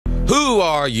Who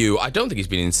are you? I don't think he's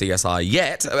been in CSI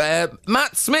yet.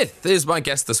 Matt Smith is my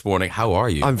guest this morning. How are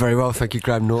you? I'm very well, thank you,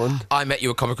 Graham Norton. I met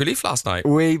you at Comic Relief last night.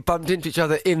 We bumped into each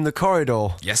other in the corridor.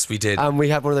 Yes, we did. And we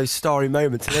had one of those starry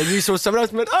moments. And then you saw someone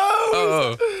else and went,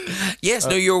 oh! Yes,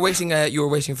 no, you were waiting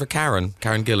for Karen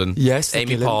Gillan. Yes,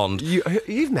 Amy Gillan. Pond.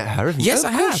 You've met her, haven't you? Yes,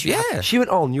 Of I course have, you yeah. She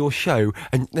went on your show,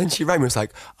 and then she rang me and was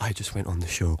like, I just went on the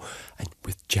show and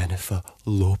with Jennifer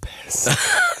Lopez.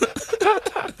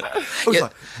 Yeah,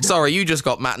 sorry, you just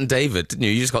got Matt and David, didn't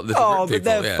you? You just got little Oh, people.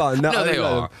 but they're fun. No, they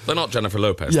are. They're not Jennifer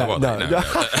Lopez. Yeah, are no.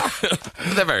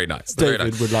 But they're very nice. They're David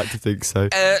very nice. would like to think so.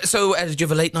 Did you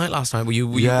have a late night last night? Were you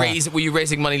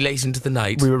raising money late into the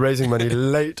night? We were raising money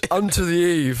late onto the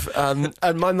eve, and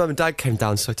my mum and dad came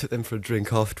down, so I took them for a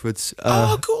drink afterwards.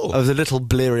 Oh, cool. I was a little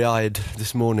bleary-eyed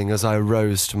this morning as I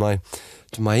arose to my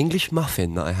English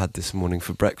muffin that I had this morning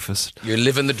for breakfast. You're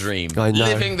living the dream. I know.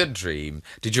 Living the dream.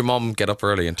 Did your mum get up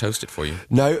early and toast it for you?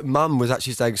 No, Mum was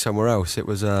actually staying somewhere else. It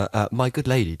was my good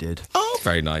lady did. Oh,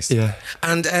 very nice. Yeah.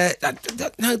 And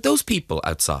now those people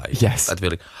outside Yes. at the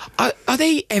building, are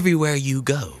they everywhere you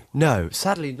go? No,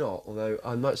 sadly not. Although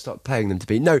I might start paying them to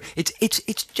be. No,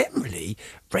 it's generally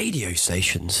radio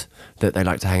stations that they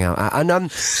like to hang out at,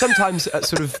 and sometimes at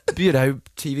sort of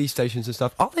TV stations and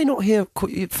stuff. Are they not here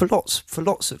for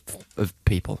lots of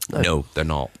people? No, they're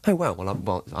not. Oh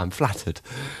well, I'm flattered.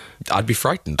 I'd be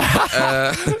frightened.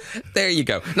 There you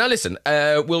go. Now listen,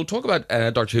 we'll talk about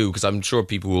Doctor Who because I'm sure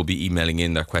people will be emailing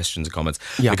in their questions and comments.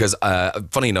 Yeah. Because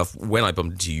funny enough, when I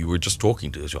bumped into you, you were just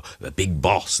talking to the big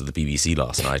boss of the BBC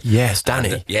last night. Yes,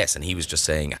 Danny. And, yes, and he was just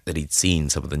saying that he'd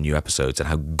seen some of the new episodes and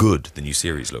how good the new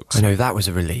series looks. I know, that was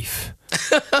a relief.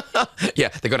 Yeah,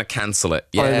 they're going to cancel it.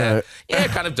 I know. Yeah,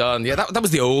 kind of done. Yeah, that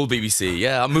was the old BBC.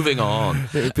 Yeah, I'm moving on.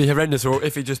 It would be horrendous, or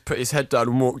if he just put his head down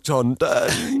and walked on.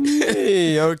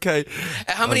 Okay.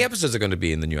 How many episodes are going to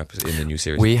be in the new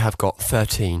series? We have got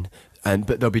 13.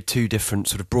 But there'll be two different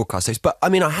sort of broadcast days. But I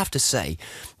mean, I have to say,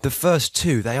 the first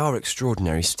two, they are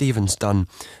extraordinary. Stephen's done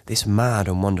this mad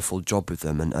and wonderful job with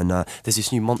them, and there's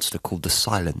this new monster called the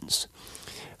Silence.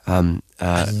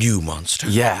 A new monster.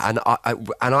 Yeah, and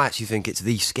I actually think it's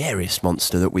the scariest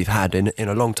monster that we've had in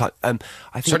a long time. I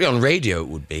think, Certainly on radio it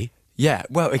would be. yeah,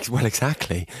 well,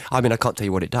 exactly. I mean, I can't tell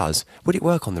you what it does. Would it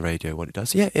work on the radio? What it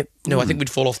does? Yeah. No, I think we'd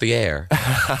fall off the air.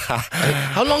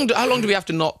 How long do we have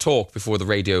to not talk before the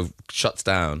radio shuts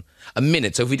down? A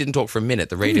minute. So if we didn't talk for a minute,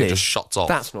 the radio Really? just shuts off.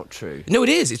 That's not true. No, it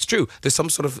is. It's true. There's some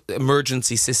sort of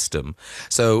emergency system.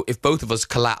 So if both of us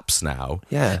collapse now,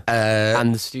 Yeah.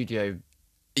 And the studio.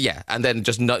 yeah, and then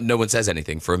just no one says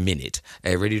anything for a minute,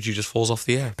 Radio 2 just falls off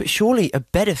the air. But surely a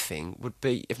better thing would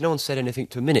be, if no one said anything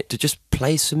to a minute, to just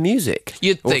play some music.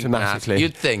 You'd think, automatically. Matt,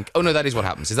 you'd think. Oh no, that is what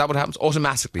happens. Is that what happens?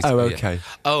 Automatically. Oh, yeah. okay.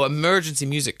 Oh, emergency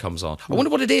music comes on. I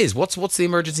wonder what it is. What's the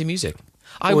emergency music?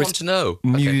 I want to know.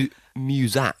 Okay.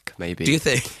 Muzak, maybe. Do you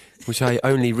think? Which I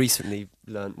only recently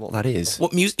learnt what that is.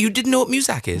 What music? You didn't know what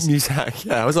Muzak is? Muzak,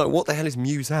 yeah. I was like, what the hell is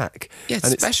Muzak? Yeah, it's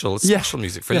And special. It's special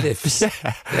music for lifts. Yeah.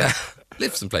 Yeah.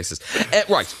 Lifts and places.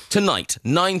 Right, tonight,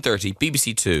 9:30,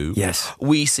 BBC Two. Yes.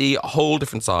 We see a whole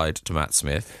different side to Matt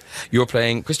Smith. You're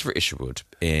playing Christopher Isherwood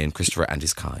in Christopher and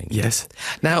His Kind. Yes.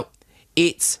 Now,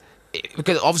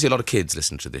 because obviously a lot of kids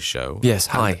listen to this show. Yes,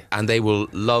 hi. And they will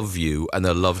love you and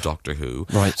they'll love Doctor Who.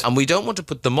 Right. And we don't want to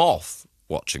put them off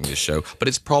watching this show, but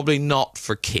it's probably not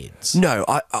for kids. No,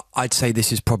 I'd say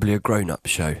this is probably a grown-up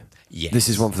show. Yes. This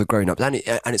is one for the grown-ups. And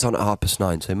it's on at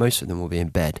 9:30, so most of them will be in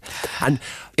bed. And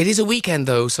It is a weekend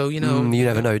though, so you know. you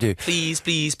never know, do you? Please,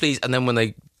 please, please. And then when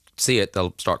they see it,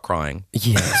 they'll start crying.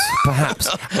 Yes, perhaps.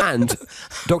 And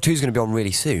Doctor Who's going to be on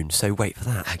really soon, so wait for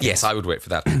that. Yes, I would wait for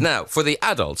that. Now, for the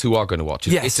adults who are going to watch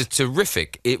it, Yes. it's a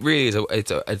terrific, it really is, it's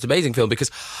an amazing film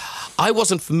because I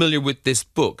wasn't familiar with this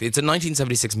book. It's a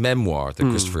 1976 memoir that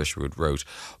Christopher Isherwood wrote,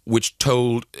 which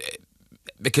told,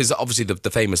 because obviously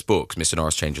the famous books, Mr.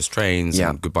 Norris Changes Trains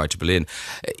Yeah. and Goodbye to Berlin,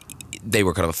 they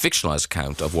were kind of a fictionalised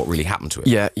account of what really happened to it.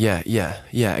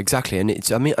 Yeah, exactly. And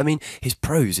it's, I mean, his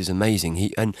prose is amazing.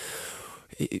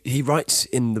 He writes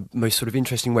in the most sort of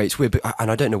interesting way. It's weird,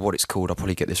 and I don't know what it's called. I'll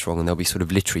probably get this wrong, and there'll be sort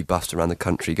of literary buffs around the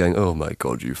country going, "Oh my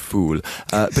God, you fool!"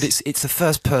 But it's the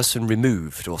first person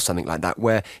removed or something like that,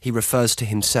 where he refers to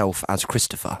himself as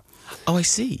Christopher. Oh, I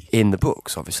see. In the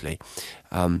books, obviously,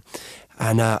 I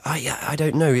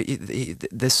don't know.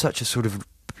 There's such a sort of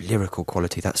lyrical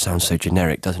quality. That sounds so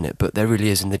generic, doesn't it? But there really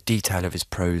is in the detail of his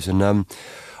prose, and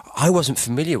I wasn't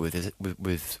familiar with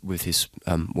his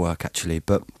work actually,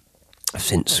 but I've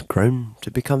since grown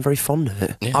to become very fond of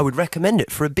it. Yeah. I would recommend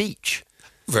it for a beach.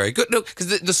 Very good. No,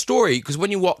 because the story, because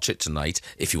when you watch it tonight,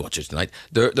 if you watch it tonight,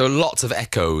 there are lots of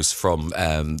echoes from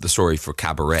the story for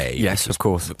Cabaret. Yes, of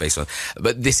course. Based on,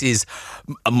 but this is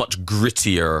a much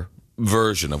grittier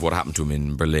version of what happened to him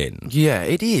in Berlin. Yeah,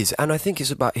 it is. And I think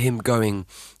it's about him going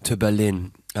to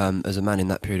Berlin as a man in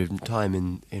that period of time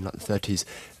in like the 30s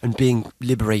and being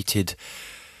liberated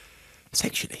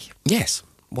sexually. Yes.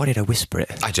 Why did I whisper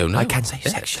it? I don't know. I can say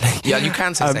sexually. Yeah, you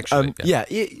can say sexually. Yeah,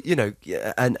 you know,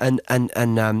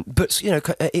 but you know,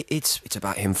 it's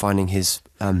about him finding his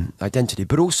identity,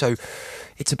 but also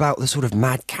it's about the sort of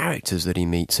mad characters that he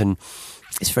meets, and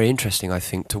it's very interesting, I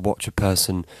think, to watch a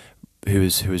person who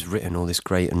has written all this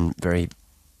great and very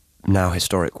now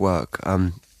historic work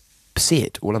see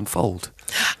it all unfold.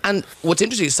 And what's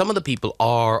interesting is some of the people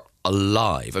are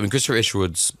alive. I mean, Christopher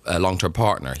Isherwood's long-term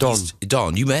partner,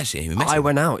 Don. You met him. I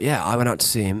went out to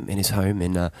see him in his home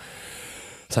in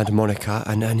Santa Monica,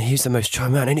 and he's the most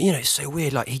charming man. And you know, it's so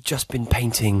weird. Like, he'd just been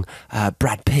painting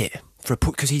Brad Pitt for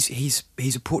because he's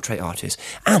a portrait artist,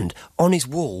 and on his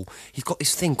wall he's got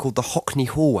this thing called the Hockney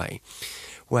Hallway,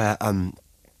 where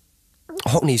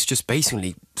Hockney's just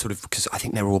basically sort of, because I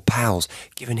think they were all pals,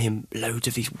 given him loads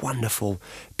of these wonderful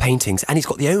paintings, and he's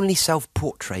got the only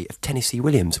self-portrait of Tennessee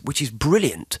Williams, which is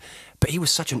brilliant. But he was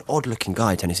such an odd-looking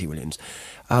guy, Tennessee Williams,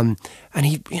 and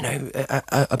he, you know,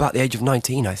 about the age of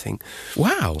 19, I think.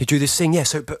 Wow, he drew this thing. Yeah.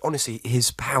 So, but honestly,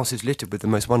 his house is littered with the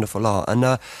most wonderful art,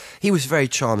 and he was a very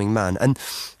charming man, and.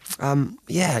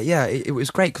 It was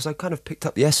great because I kind of picked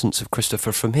up the essence of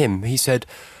Christopher from him. He said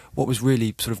what was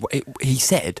really sort of... he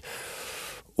said,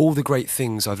 all the great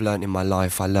things I've learnt in my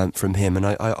life, I learnt from him. And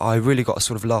I really got a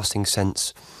sort of lasting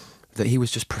sense that he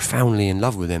was just profoundly in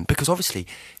love with him. Because obviously,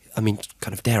 I mean,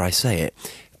 kind of dare I say it,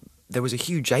 there was a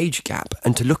huge age gap.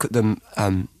 And to look at them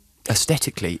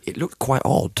aesthetically, it looked quite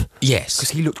odd. Yes.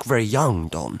 Because he looked very young,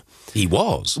 Don. He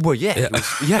was. Well, yeah. He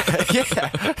was,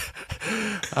 yeah.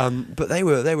 But they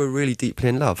were really deeply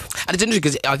in love. And it's interesting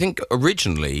because I think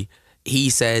originally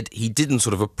he said he didn't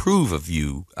sort of approve of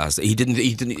you as he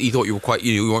thought you were quite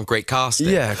you weren't great casting.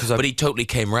 Yeah, but he totally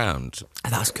came round.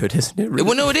 That's good, isn't it? Really?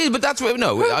 Well, no, it is. But that's what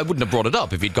I wouldn't have brought it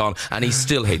up if he'd gone. And he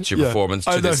still hates your performance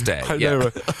to this day. I know.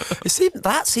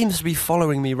 That seems to be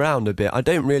following me round a bit. I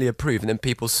don't really approve, and then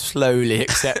people slowly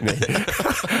accept me.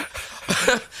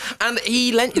 And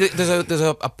he lent there's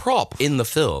a prop in the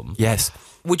film. Yes,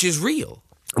 which is real.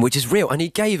 And he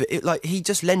gave it like he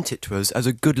just lent it to us as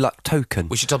a good luck token.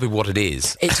 We should tell people what it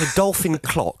is. It's a dolphin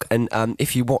clock, and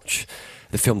if you watch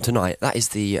the film tonight, that is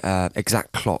the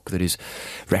exact clock that is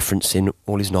referenced in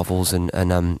all his novels,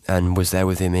 and was there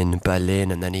with him in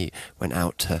Berlin, and then he went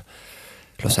out to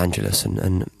Los Angeles,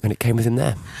 and it came with him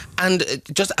there. And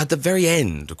just at the very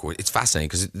end, of course, it's fascinating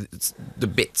because it's the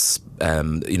bits,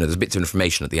 there's bits of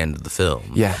information at the end of the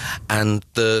film. Yeah. And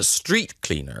the street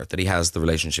cleaner that he has the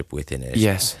relationship with in it.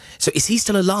 Yes. So is he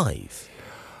still alive?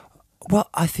 Well,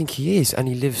 I think he is, and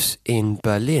he lives in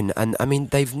Berlin. And I mean,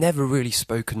 they've never really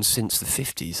spoken since the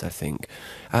 50s, I think.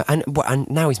 And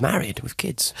now he's married with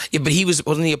kids. Yeah, but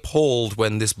wasn't he appalled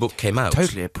when this book came out?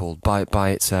 Totally appalled by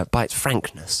its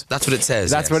frankness. That's what it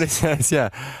says. That's what it says. Yeah.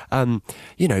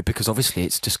 Because obviously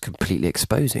it's just completely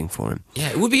exposing for him. Yeah,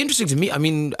 it would be interesting to me. I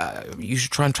mean, you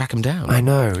should try and track him down. I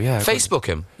know. Yeah. Facebook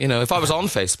him. You know, if I was on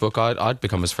Facebook, I'd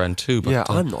become his friend too. But, yeah,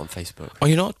 I'm not on Facebook. Oh,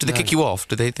 you're not? Did they kick you off?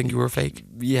 Did they think you were a fake?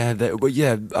 Yeah.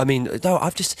 I mean,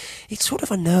 no. It sort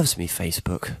of unnerves me,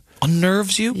 Facebook.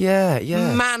 Unnerves you? Yeah.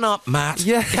 Man up, Matt.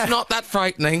 Yeah. It's not that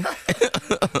frightening.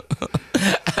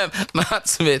 Matt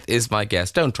Smith is my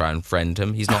guest. Don't try and friend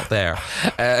him. He's not there.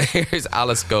 Here's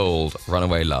Alice Gold,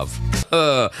 Runaway Love.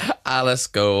 Alice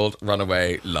Gold,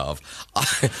 Runaway Love.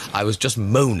 I was just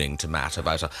moaning to Matt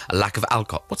about a lack of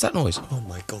alcohol. What's that noise? Oh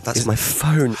my God, that's my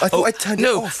phone. I thought I turned it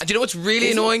off. And do you know what's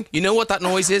really annoying? You know what that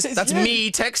noise is? That's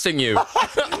me texting you. Oh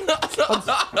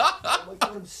my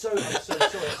God, I'm so sorry.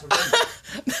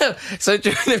 So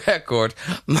during the record,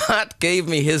 Matt gave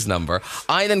me his number.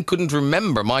 I then couldn't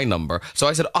remember my number, so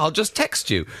I said, I'll just text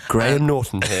you. Graham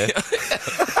Norton here.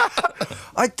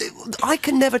 I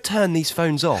can never turn these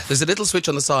phones off. There's a little switch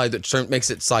on the side that makes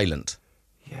it silent.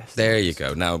 Yes. There you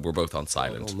go. Now we're both on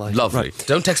silent. Oh, Lovely. Right.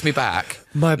 Don't text me back.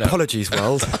 My apologies,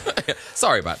 world.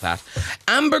 Sorry about that.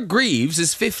 Amber Greaves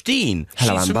is 15.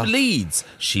 Hello, She's Amber. from Leeds.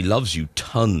 She loves you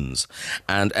tons.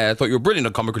 And I thought you were brilliant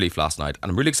on Comic Relief last night. And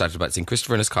I'm really excited about seeing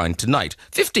Christopher and his kind tonight.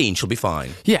 15, she'll be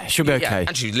fine. Yeah, she'll be okay. Yeah,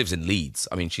 and she lives in Leeds.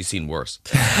 I mean, she's seen worse.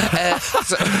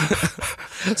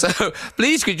 So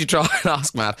please could you try and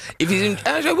ask Matt if he's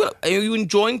are you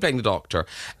enjoying playing the Doctor?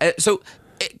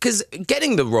 Because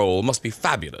getting the role must be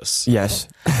fabulous. Yes.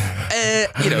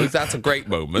 that's a great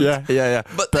moment. Yeah.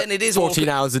 But then it is 14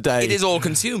 hours a day. It is all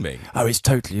consuming. Oh, it's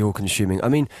totally all consuming. I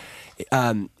mean,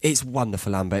 it's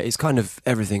wonderful, Amber. It's kind of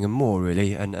everything and more,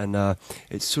 really. And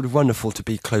it's sort of wonderful to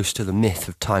be close to the myth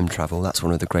of time travel. That's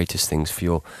one of the greatest things for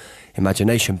your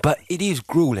imagination. But it is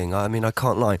grueling. I mean, I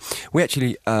can't lie. We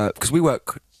actually, because we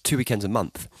work 2 weekends a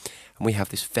month, and we have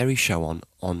this very show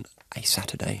on a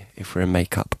Saturday if we're in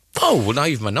makeup. Oh, well, now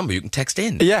you've my number. You can text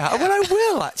in. Yeah, well, I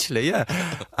will, actually,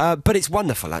 yeah. But it's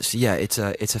wonderful, actually. Yeah, it's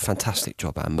a fantastic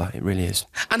job, Amber. It really is.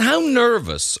 And how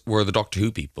nervous were the Doctor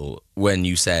Who people when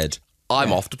you said,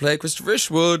 I'm off to play Christopher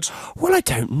Ishwood? Well, I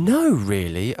don't know,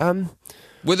 really.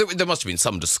 Well, there must have been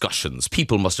some discussions.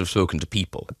 People must have spoken to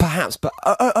people. Perhaps, but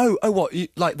what?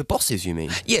 Like the bosses, you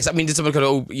mean? Yes, I mean, did someone kind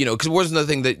of, because it wasn't the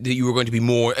thing that you were going to be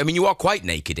more. I mean, you are quite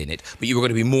naked in it, but you were going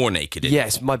to be more naked in it.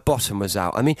 Yes, my bottom was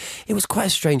out. I mean, it was quite a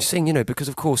strange thing, because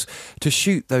of course, to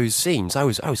shoot those scenes, I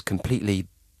was completely.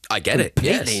 I get it.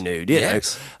 Completely nude, you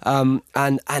know.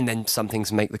 And then some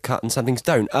things make the cut and some things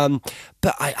don't.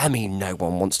 But I mean, no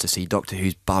one wants to see Doctor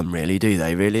Who's bum, really, do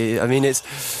they? Really? I mean,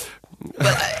 it's.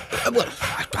 Well,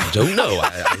 I don't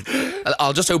know.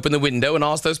 I'll just open the window and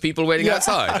ask those people waiting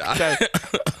outside. Okay.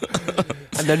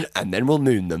 and then we'll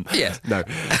moon them. Yes. No.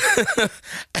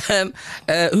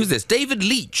 Who's this? David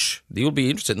Leach. You'll be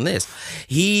interested in this.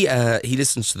 He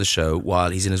listens to the show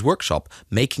while he's in his workshop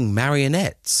making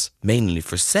marionettes, mainly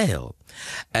for sale.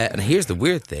 And here's the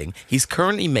weird thing. He's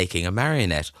currently making a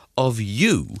marionette of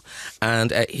you.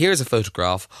 And here's a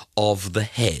photograph of the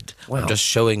head. Wow. I'm just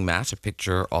showing Matt a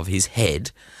picture of his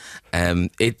head.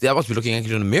 That must be looking at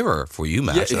you in a mirror for you,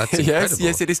 Matt. Yeah, That's incredible.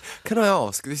 Yes, it is. Can I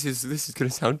ask, this is going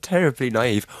to sound terribly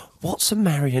naive, what's a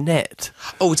marionette?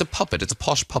 Oh, it's a puppet. It's a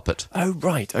posh puppet. Oh,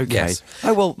 right, okay. Yes.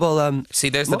 Oh, well, see,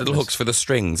 there's the little hooks for the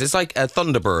strings. It's like a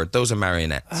Thunderbird. Those are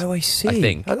marionettes. Oh, I see. I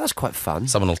think. Oh, that's quite fun.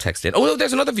 Someone will text in. Oh, no,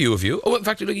 there's another view of you. Oh, in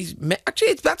fact, look,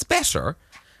 that's better.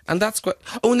 And that's quite.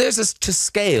 Oh, and there's this to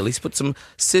scale. He's put some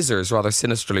scissors rather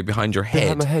sinisterly behind your head.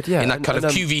 Behind my head, yeah. In that kind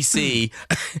of QVC.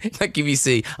 That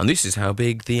QVC. And this is how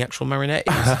big the actual marionette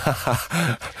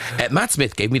is. Matt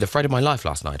Smith gave me the fright of my life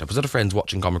last night. I was at a friend's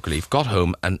watching Comic Relief, got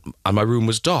home, and my room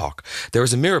was dark. There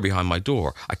was a mirror behind my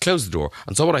door. I closed the door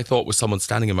and saw what I thought was someone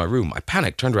standing in my room. I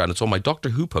panicked, turned around, and saw my Doctor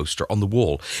Who poster on the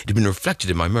wall. It had been reflected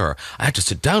in my mirror. I had to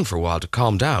sit down for a while to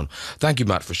calm down. Thank you,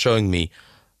 Matt, for showing me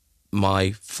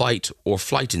my fight or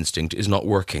flight instinct is not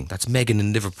working. That's Megan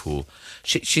in Liverpool.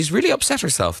 She's really upset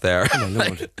herself there. Oh, my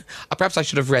Lord. Perhaps I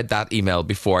should have read that email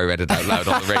before I read it out loud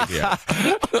on the radio.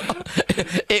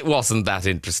 It wasn't that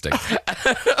interesting.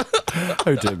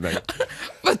 Oh dear, mate.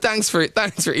 But thanks for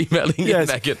emailing in,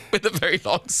 Megan, with a very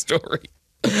long story.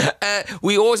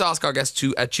 We always ask our guests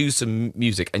to choose some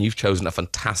music, and you've chosen a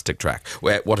fantastic track.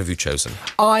 What have you chosen?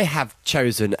 I have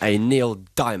chosen a Neil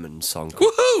Diamond song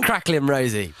called Crackling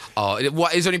Rosie. Oh,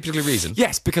 is there any particular reason?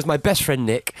 Yes, because my best friend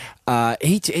Nick,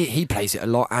 he plays it a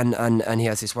lot, and he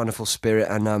has this wonderful spirit,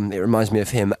 and it reminds me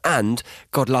of him. And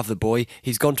God love the boy,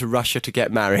 he's gone to Russia to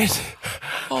get married.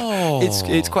 Oh,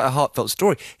 it's quite a heartfelt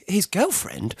story. His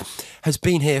girlfriend has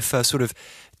been here for sort of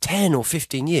 10 or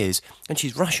 15 years, and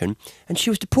she's Russian, and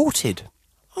she was deported.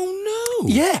 Oh, no.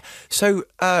 Yeah. So,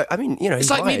 I mean,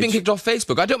 it's like me being kicked off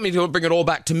Facebook. I don't mean to bring it all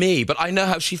back to me, but I know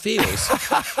how she feels.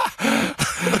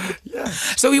 Yeah.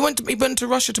 So he went to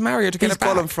Russia to marry her to get her back.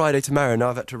 He's gone on Friday to marry her, and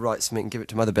I've had to write something and give it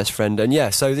to my other best friend. And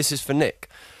so this is for Nick.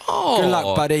 Oh. Good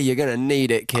luck, buddy. You're going to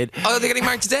need it, kid. Oh, they're getting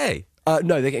married today?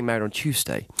 No, they're getting married on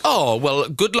Tuesday. Oh, well,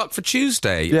 good luck for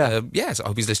Tuesday. Yeah. Yes, I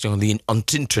hope he's listening on the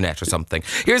internet or something.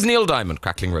 Here's Neil Diamond,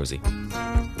 Crackling Rosie.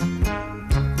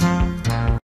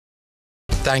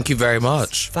 Thank you very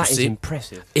much. That is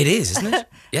impressive. It is, isn't it?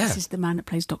 Yeah. This is the man that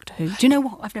plays Doctor Who. Do you know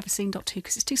what? I've never seen Doctor Who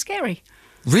because it's too scary.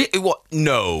 Really? What?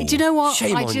 No. Do you know what?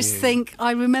 Shame I on just you. think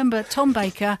I remember Tom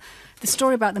Baker, the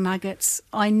story about the maggots.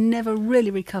 I never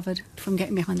really recovered from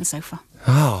getting behind the sofa.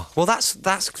 Oh, well, that's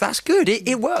good.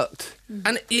 It worked.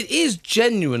 And it is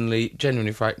genuinely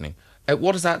frightening.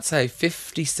 What does that say?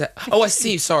 57. Oh, I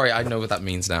see. Sorry, I know what that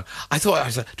means now. I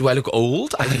thought, do I look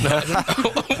old? I didn't know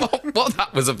what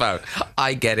that was about.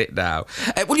 I get it now.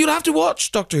 Well, you'll have to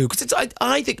watch Doctor Who, because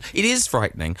I think it is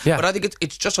frightening, but I think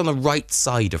it's just on the right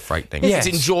side of frightening. Yes.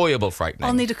 It's enjoyable frightening.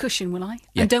 I'll need a cushion, will I?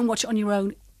 Yeah. And don't watch it on your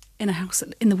own in a house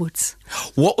in the woods.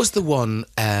 What was the one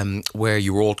where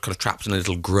you were all kind of trapped in a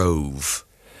little grove?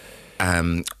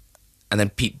 And then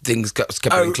things kept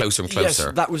getting closer and closer.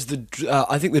 Yes, that was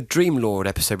I think the Dream Lord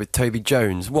episode with Toby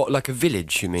Jones. What, like a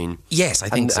village, you mean? Yes, I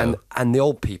think so. And the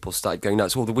old people started going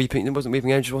nuts. All the weeping, it wasn't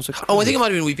Weeping Angels. Oh, I think it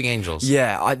might have been Weeping Angels.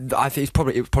 Yeah, I think it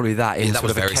was probably that. In that sort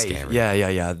was of a very cave. scary.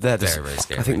 Yeah. They're Very, very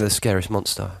scary. I think they're the scariest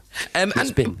monster.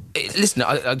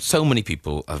 Listen, so many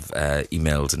people have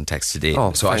emailed and texted in,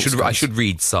 Oh, so thanks, I should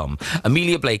read some.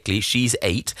 Amelia Blakely, she's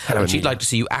 8, Hello, and she'd Amelia. like to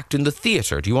see you act in the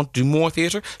theatre. Do you want to do more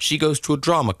theatre? She goes to a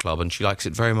drama club and she likes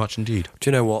it very much indeed. Do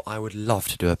you know what? I would love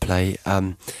to do a play,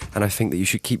 and I think that you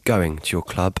should keep going to your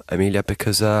club, Amelia,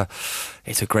 because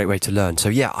it's a great way to learn. So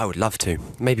yeah, I would love to.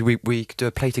 Maybe we could do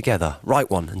a play together. Write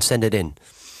one and send it in.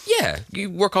 Yeah,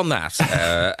 you work on that,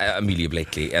 Amelia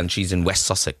Blakely, and she's in West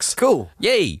Sussex. Cool.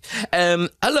 Yay.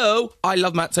 Hello, I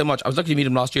love Matt so much. I was lucky to meet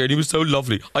him last year and he was so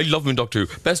lovely. I love him in Doctor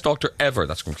Who. Best doctor ever.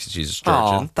 That's from Jesus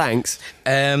Sturgeon. Oh, thanks.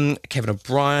 Kevin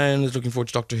O'Brien is looking forward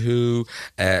to Doctor Who.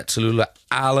 Tallulah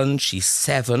Allen, she's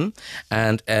 7,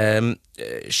 and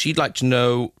she'd like to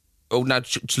know. Oh, now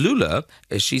Tallulah,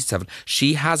 she's 7.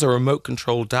 She has a remote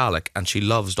control Dalek and she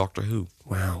loves Doctor Who.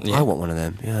 Wow, Yeah. I want one of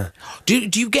them. Yeah. Do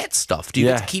you get stuff? Do you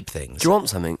get to keep things? Do you want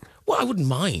something? Well, I wouldn't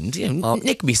mind. You know,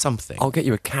 nick me something. I'll get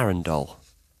you a Karen doll.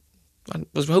 I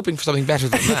was hoping for something better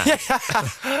than that.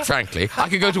 Frankly, I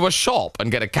could go to a shop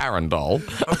and get a Karen doll.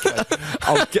 Okay.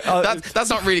 That's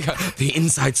not really the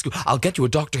inside scoop. I'll get you a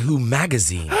Doctor Who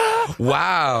magazine.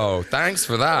 Wow, thanks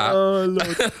for that.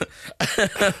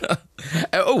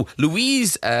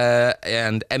 Louise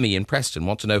and Emmy in Preston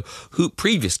want to know who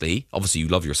previously, obviously you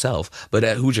love yourself, but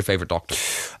who's your favourite Doctor?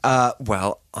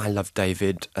 Well, I love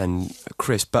David and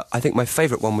Chris, but I think my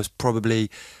favourite one was probably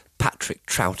Patrick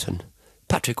Troughton.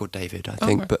 Patrick or David, I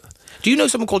think. Right. But do you know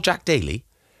someone called Jack Daly?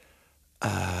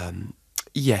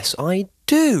 yes, I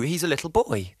do. He's a little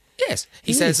boy. Yes.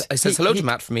 He says hello to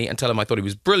Matt for me and tell him I thought he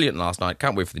was brilliant last night.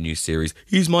 Can't wait for the new series.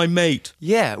 He's my mate.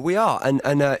 Yeah, we are, and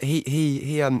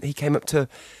he came up to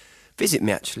visit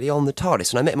me actually on the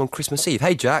TARDIS, and I met him on Christmas Eve.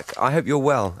 Hey Jack, I hope you're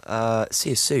well.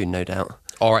 See you soon, no doubt.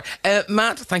 All right.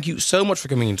 Matt, thank you so much for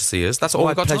coming in to see us. That's all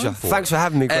we've got pleasure. time for. Thanks for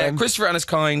having me, Graham. Christopher and His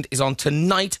Kind is on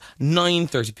tonight,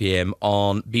 9:30pm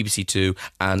on BBC Two,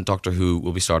 and Doctor Who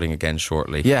will be starting again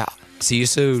shortly. Yeah. See you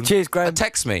soon. Cheers, Graham.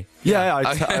 Text me. Yeah,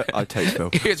 I text Phil.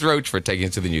 Here's Roachford taking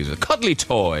us to the news with a cuddly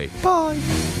toy. Bye.